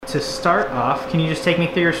to start off, can you just take me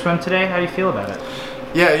through your swim today? How do you feel about it?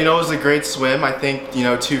 Yeah, it was a great swim. I think,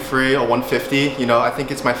 2 free, a 150, I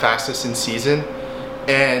think it's my fastest in season.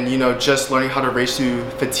 And, just learning how to race through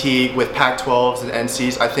fatigue with Pac-12s and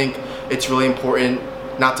NCs, I think it's really important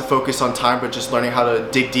not to focus on time, but just learning how to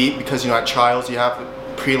dig deep because, at trials you have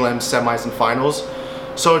prelims, semis, and finals.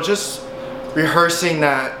 So just rehearsing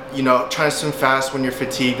that, trying to swim fast when you're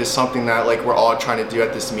fatigued is something that we're all trying to do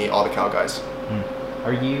at this meet, all the Cal guys.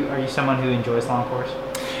 Are you someone who enjoys long course?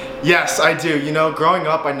 Yes, I do. Growing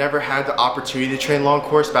up, I never had the opportunity to train long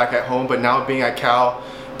course back at home, but now being at Cal,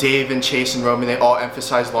 Dave and Chase and Roman, they all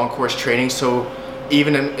emphasize long course training. So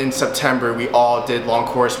even in September, we all did long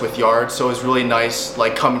course with yards. So it was really nice,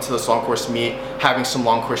 coming to this long course meet, having some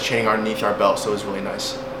long course training underneath our belt. So it was really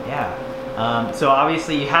nice. Yeah. So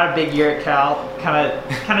obviously you had a big year at Cal.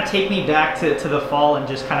 Kind of take me back to the fall and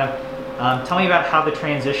just tell me about how the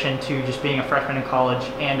transition to just being a freshman in college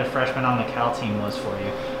and a freshman on the Cal team was for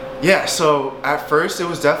you. Yeah, so at first it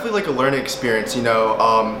was definitely a learning experience,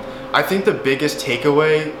 I think the biggest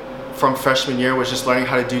takeaway from freshman year was just learning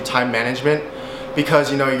how to do time management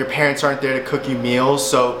because, your parents aren't there to cook you meals.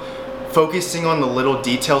 So focusing on the little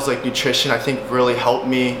details like nutrition, I think really helped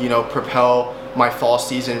me, propel my fall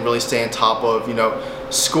season, really stay on top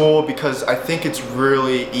of, school because I think it's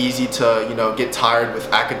really easy to, get tired with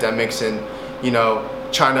academics and,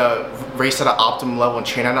 trying to race at an optimum level and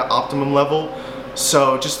train at an optimum level.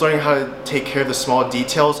 So just learning how to take care of the small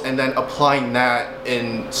details and then applying that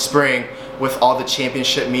in spring with all the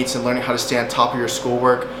championship meets and learning how to stay on top of your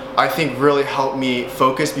schoolwork, I think really helped me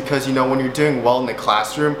focus because, when you're doing well in the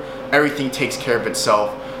classroom, everything takes care of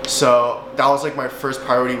itself. So that was my first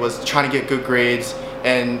priority was trying to get good grades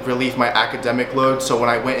and relieve my academic load. So when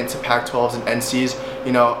I went into Pac-12s and NCs,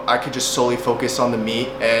 I could just solely focus on the meet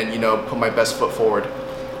and, put my best foot forward.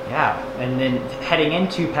 Yeah, and then heading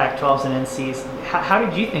into Pac-12s and NCs, how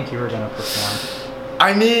did you think you were going to perform?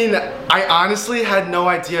 I mean, I honestly had no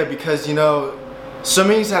idea because,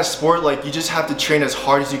 swimming is that sport, you just have to train as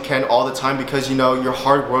hard as you can all the time because, your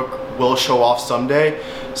hard work will show off someday.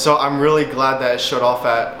 So I'm really glad that it showed off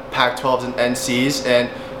at Pac-12s and NCs and,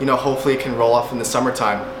 hopefully it can roll off in the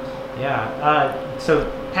summertime. Yeah,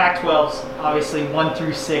 so Pac-12s, obviously 1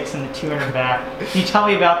 through 6 and the 200 back. Can you tell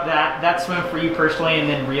me about that swim for you personally and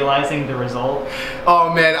then realizing the result?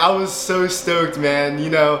 Oh man, I was so stoked, man.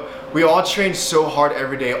 We all train so hard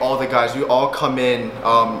every day, all the guys. We all come in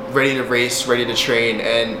ready to race, ready to train.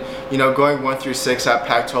 And, going 1 through 6 at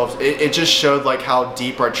Pac-12s, it just showed how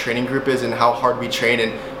deep our training group is and how hard we train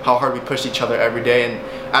and how hard we push each other every day. And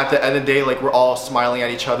at the end of the day, we're all smiling at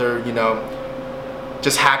each other,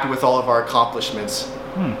 just happy with all of our accomplishments.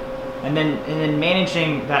 And then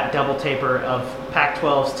managing that double taper of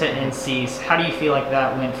Pac-12s to NCs, how do you feel like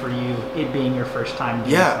that went for you, it being your first time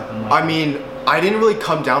doing something like that? I mean, I didn't really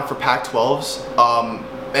come down for Pac-12s.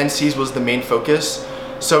 NCs was the main focus.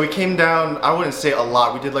 So we came down, I wouldn't say a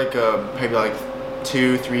lot. We did maybe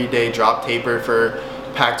 2-3 day drop taper for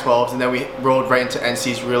Pac-12s, and then we rolled right into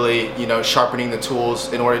NCs, really, sharpening the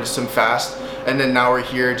tools in order to swim fast. And then now we're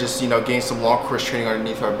here just, getting some long course training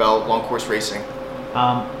underneath our belt, long course racing.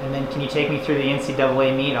 And then can you take me through the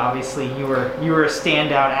NCAA meet? Obviously, you were a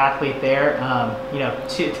standout athlete there.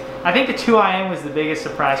 I think the 2IM was the biggest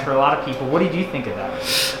surprise for a lot of people. What did you think of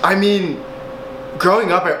that? I mean,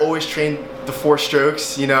 growing up, I always trained the 4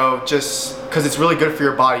 strokes, just because it's really good for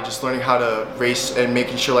your body, just learning how to race and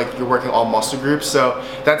making sure you're working all muscle groups. So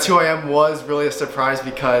that 2IM was really a surprise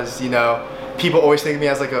because, people always think of me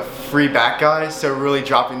as a free back guy, so really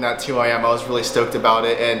dropping that 2IM, I was really stoked about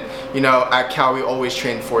it. And at Cal we always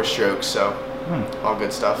train 4 strokes, so all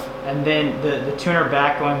good stuff. And then the 200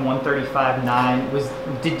 back going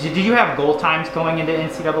 1:35.9 did you have goal times going into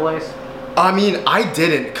NCAAs? I mean, I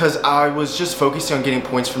didn't because I was just focusing on getting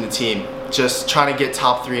points from the team, just trying to get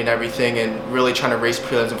top 3 and everything and really trying to race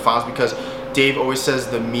prelims and finals because Dave always says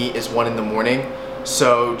the meet is 1 in the morning.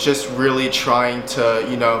 So just really trying to,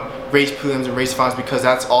 race prelims and race finals because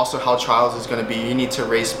that's also how trials is going to be. You need to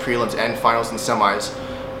race prelims and finals and semis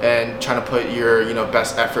and trying to put your,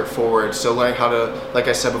 best effort forward. So learning how to, like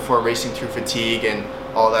I said before, racing through fatigue and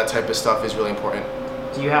all that type of stuff is really important.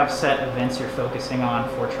 Do you have set events you're focusing on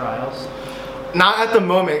for trials? Not at the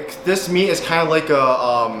moment. This meet is kind of like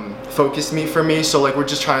a focus meet for me. So we're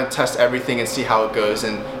just trying to test everything and see how it goes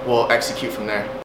and we'll execute from there.